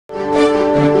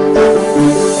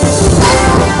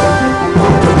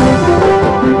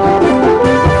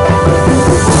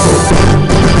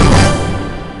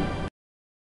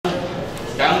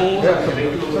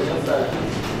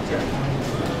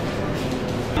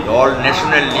all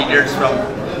national leaders from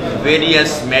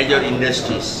various major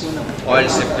industries, oil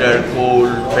sector, coal,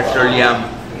 petroleum,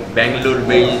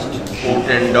 Bangalore-based, port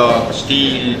and dock,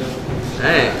 steel,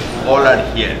 all are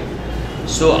here.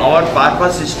 So our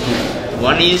purpose is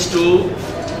one is to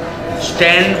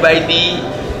stand by the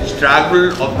struggle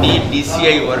of the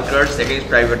DCI workers against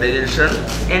privatization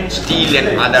and steel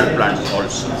and other plants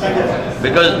also.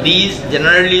 Because these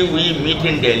generally we meet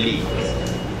in Delhi.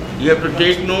 You have to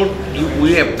take note,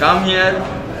 we have come here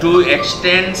to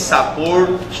extend support,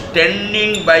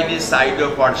 standing by the side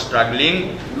of our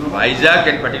struggling Vizag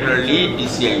and particularly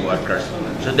DCI workers.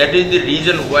 So that is the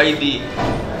reason why the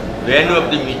venue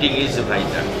of the meeting is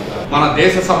Vizag. మన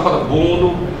దేశ సంపద భూములు,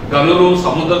 గనులు,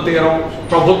 సముద్ర తీరం,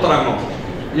 ప్రభుత్వ రంగం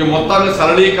ఈ మొత్తాన్ని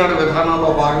సరళీకరణ విధానంలో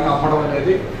భాగంగా అమ్మడం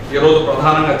అనేది ఈరోజు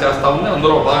ప్రధానంగా చేస్తా ఉంది.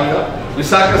 అందులో భాగంగా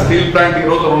విశాఖ స్టీల్ ప్లాంట్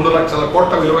ఈరోజు 2 లక్షల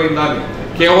కోట్ల విలువైందని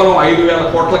కేవలం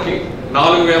 5,000 కోట్లకి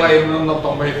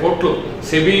 4,890 కోట్లు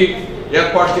సెబీ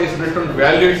ఏర్పాటు చేసినటువంటి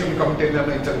వాల్యుయేషన్ కమిటీ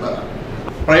నిర్ణయించారు.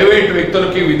 ప్రైవేటు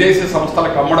వ్యక్తులకి విదేశీ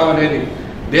సంస్థలకు అమ్మడం అనేది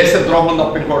దేశ ద్రోహం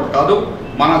తప్ప ఇంకోటి కాదు.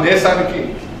 మన దేశానికి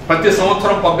ప్రతి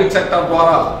సంవత్సరం పబ్లిక్ సెక్టర్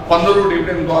ద్వారా పన్నులు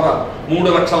డివిడెండ్ ద్వారా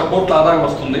 3 లక్షల కోట్ల ఆదాయం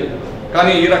వస్తుంది.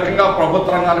 కానీ ఈ రకంగా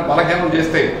ప్రభుత్వ రంగాన్ని బలహీనం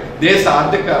చేస్తే దేశ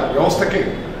ఆర్థిక వ్యవస్థకి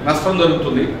నష్టం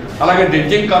జరుగుతుంది. అలాగే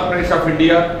dredging corporation of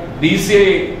India,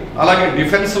 DCI, అలాగే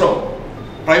డిఫెన్స్లో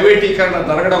ప్రైవేటీకరణ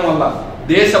జరగడం వల్ల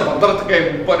దేశ భద్రతకే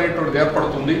ముప్పు అనేటువంటిది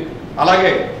ఏర్పడుతుంది.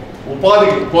 అలాగే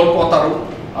ఉపాధి కోల్పోతారు.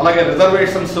 అలాగే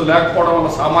రిజర్వేషన్స్ లేకపోవడం వల్ల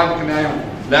సామాజిక న్యాయం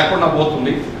లేకుండా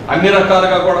పోతుంది. అన్ని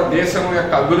రకాలుగా కూడా దేశం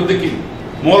యొక్క అభివృద్ధికి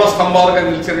మూల స్తంభాలుగా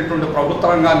నిలిచేటటువంటి ప్రభుత్వ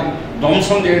రంగాన్ని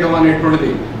ధ్వంసం చేయడం అనేటువంటిది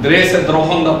దేశ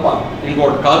ద్రోహం తప్ప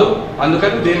ఇంకోటి కాదు.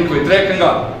 అందుకని దీనికి వ్యతిరేకంగా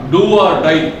డూ ఆర్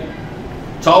డై,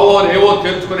 చావో రేవో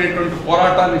తేల్చుకునేటువంటి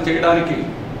పోరాటాన్ని చేయడానికి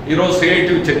ఈరోజు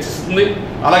CITU చర్చిస్తుంది.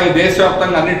 అలాగే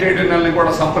దేశవ్యాప్తంగా అన్ని ట్రేడ్ యూనియన్లను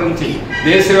కూడా సంప్రదించి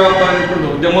దేశవ్యాప్తమైనటువంటి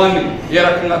ఉద్యమాన్ని ఏ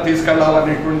రకంగా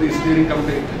తీసుకెళ్లాలనేటువంటి స్టీరింగ్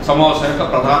కమిటీ సమావేశం యొక్క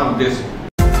ప్రధాన ఉద్దేశం.